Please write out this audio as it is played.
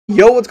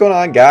Yo, what's going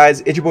on,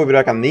 guys? It's your boy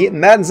Ebook on the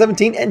Madden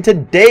 17, and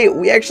today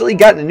we actually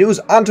got news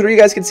on Twitter. You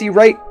guys can see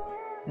right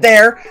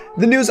there.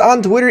 The news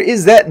on Twitter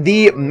is that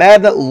the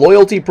Madden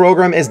loyalty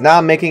program is now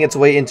making its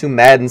way into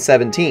Madden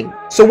 17.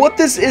 So what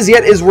this is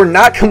yet is we're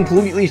not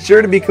completely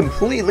sure, to be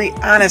completely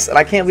honest, and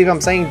I can't believe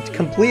I'm saying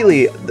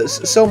completely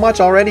so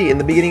much already in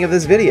the beginning of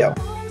this video.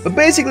 But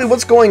basically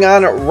what's going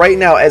on right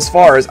now, as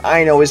far as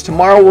I know, is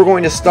tomorrow we're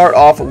going to start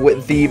off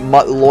with the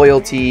MUT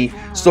loyalty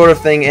sort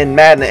of thing in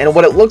Madden. And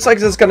what it looks like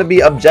is it's going to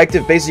be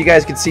objective based. You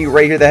guys can see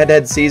right here the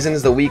head-to-head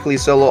seasons, the weekly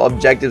solo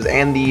objectives,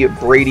 and the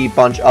Brady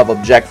bunch of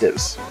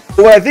objectives. But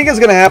what I think is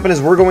going to happen is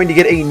we're going to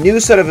get a new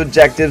set of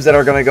objectives that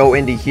are going to go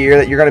into here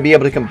that you're going to be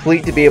able to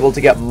complete to be able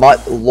to get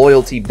MUT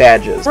loyalty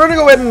badges. We're going to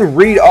go ahead and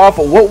read off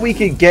what we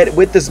could get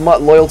with this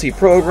MUT loyalty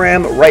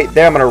program right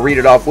there. I'm going to read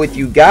it off with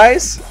you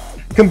guys.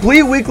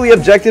 Complete weekly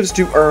objectives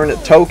to earn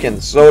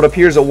tokens. So it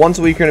appears that once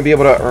a week you're going to be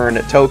able to earn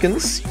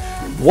tokens.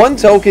 1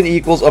 token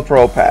equals a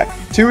pro pack.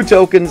 2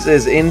 tokens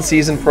is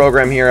in-season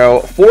program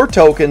hero. 4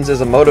 tokens is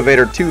a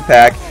motivator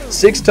 2-pack.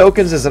 6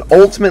 tokens is an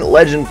ultimate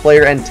legend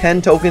player. And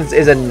 10 tokens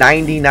is a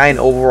 99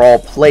 overall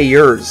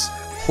players,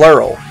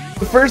 plural.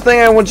 The first thing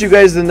I want you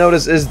guys to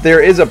notice is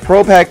there is a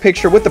pro pack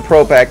picture with the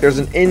pro pack. There's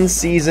an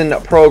in-season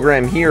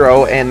program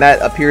hero, and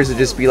that appears to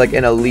just be like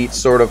an elite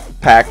sort of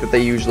pack that they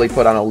usually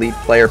put on elite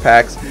player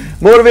packs.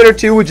 Motivator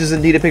 2, which is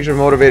indeed a picture of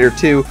Motivator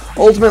 2.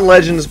 Ultimate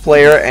Legends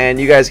player, and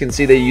you guys can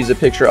see they use a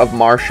picture of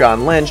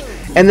Marshawn Lynch.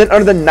 And then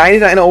under the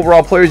 99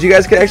 overall players, you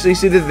guys can actually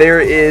see that there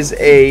is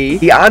a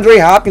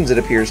DeAndre Hopkins, it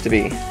appears to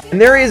be.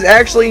 And there is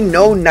actually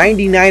no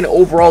 99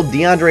 overall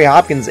DeAndre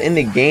Hopkins in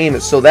the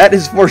game, so that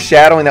is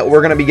foreshadowing that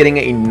we're going to be getting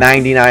a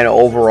 99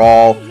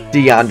 overall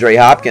DeAndre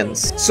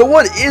Hopkins. So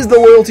what is the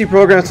loyalty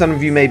program? Some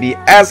of you may be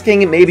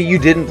asking. Maybe you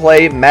didn't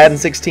play Madden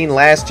 16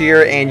 last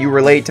year and you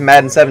relate to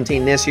Madden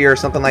 17 this year or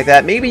something like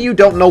that. Maybe you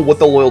don't know what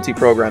the loyalty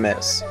program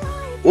is.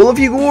 Well, if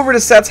you go over to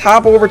sets,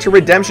 hop over to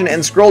redemption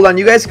and scroll down,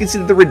 you guys can see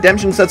that the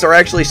redemption sets are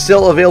actually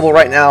still available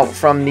right now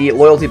from the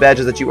loyalty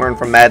badges that you earn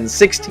from Madden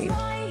 16.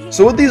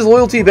 So with these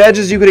loyalty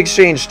badges, you could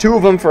exchange 2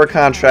 of them for a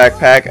contract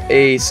pack,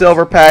 a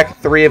silver pack,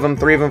 3 of them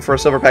for a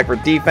silver pack for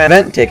defense,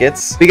 event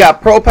tickets. We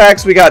got pro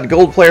packs, we got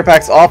gold player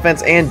packs,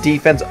 offense and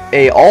defense,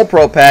 a all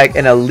pro pack,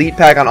 an elite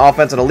pack on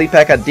offense, an elite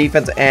pack on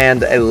defense,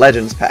 and a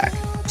legends pack.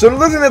 So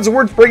another thing that's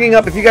worth bringing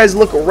up, if you guys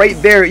look right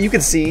there, you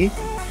can see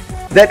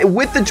that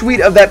with the tweet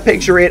of that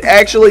picture, it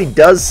actually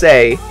does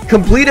say,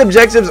 complete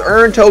objectives,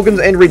 earn tokens,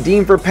 and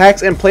redeem for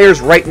packs and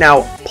players right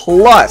now,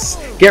 plus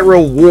get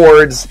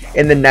rewards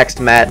in the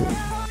next Madden.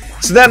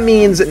 So that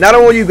means not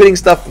only are you getting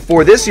stuff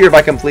for this year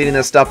by completing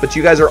this stuff, but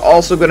you guys are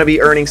also going to be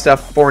earning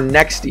stuff for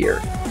next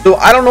year. So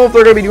I don't know if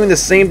they're going to be doing the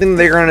same thing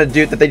they're going to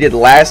do that they did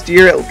last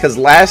year, because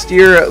last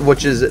year,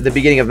 which is the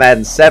beginning of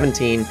Madden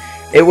 17,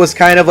 it was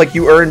kind of like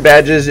you earn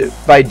badges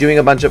by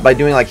doing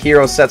like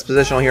hero sets,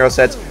 positional hero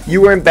sets.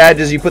 You earn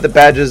badges, you put the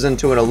badges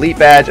into an elite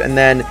badge, and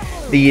then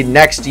the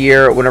next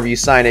year, whenever you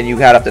sign in, you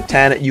got up to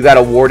 10, you got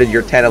awarded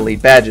your 10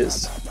 elite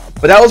badges.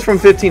 But that was from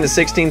 15 to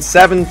 16,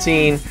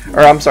 15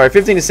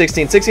 to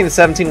 16, 16 to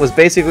 17 was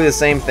basically the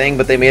same thing,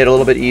 but they made it a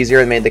little bit easier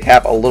and made the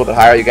cap a little bit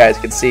higher, you guys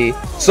could see.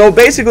 So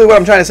basically what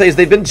I'm trying to say is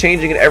they've been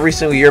changing it every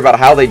single year about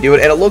how they do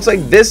it, and it looks like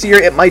this year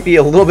it might be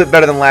a little bit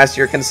better than last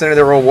year, considering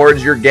the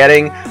rewards you're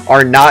getting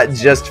are not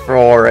just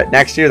for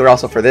next year, they're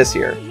also for this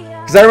year.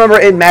 Because I remember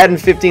in Madden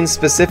 15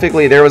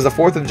 specifically, there was the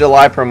 4th of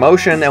July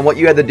promotion, and what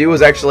you had to do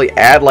was actually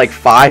add like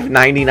 5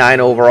 99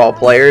 overall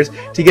players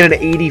to get an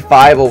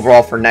 85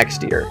 overall for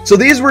next year. So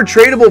these were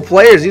tradable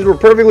players. These were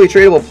perfectly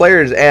tradable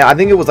players, and I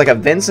think it was like a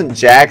Vincent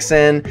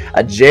Jackson,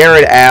 a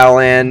Jared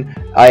Allen,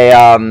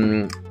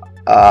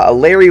 a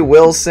Larry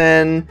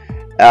Wilson,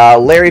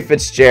 Larry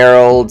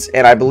Fitzgerald,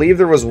 and I believe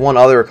there was one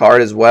other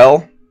card as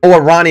well. Oh, a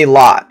Ronnie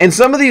Lott. And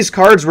some of these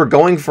cards were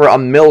going for a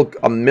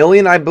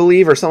million, I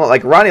believe, or something.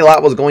 Like Ronnie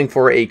Lott was going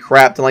for a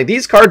crap ton. Like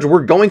these cards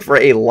were going for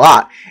a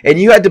lot. And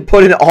you had to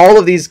put in all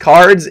of these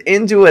cards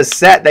into a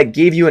set that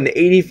gave you an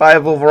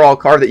 85 overall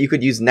card that you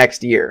could use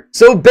next year.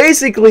 So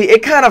basically,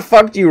 it kind of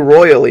fucked you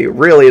royally,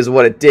 really, is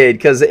what it did.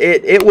 Because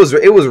it was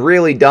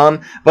really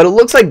dumb. But it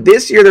looks like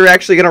this year they're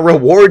actually going to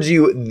reward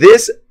you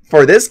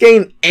for this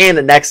game and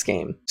the next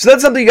game. So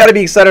that's something you got to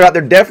be excited about.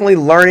 They're definitely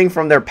learning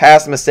from their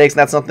past mistakes, and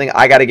that's something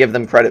I got to give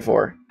them credit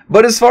for.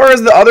 But as far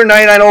as the other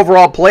 99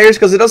 overall players,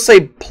 because it does say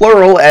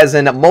plural, as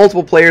in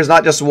multiple players,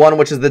 not just one,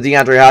 which is the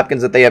DeAndre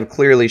Hopkins that they have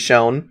clearly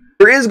shown.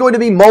 There is going to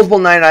be multiple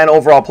 99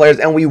 overall players,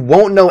 and we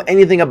won't know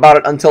anything about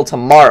it until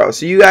tomorrow.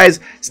 So you guys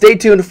stay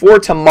tuned for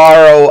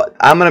tomorrow.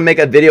 I'm going to make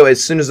a video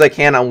as soon as I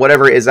can on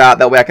whatever is out.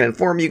 That way I can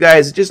inform you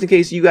guys, just in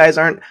case you guys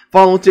aren't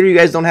following Twitter, you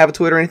guys don't have a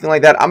Twitter or anything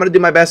like that. I'm going to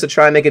do my best to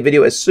try and make a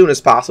video as soon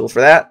as possible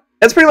for that.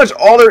 That's pretty much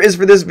all there is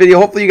for this video.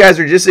 Hopefully you guys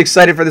are just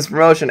excited for this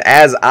promotion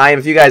as I am.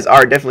 If you guys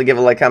are, definitely give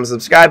a like, comment,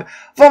 subscribe.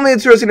 Follow me on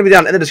Twitter. It's going to be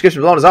down in the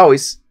description below. And as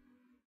always,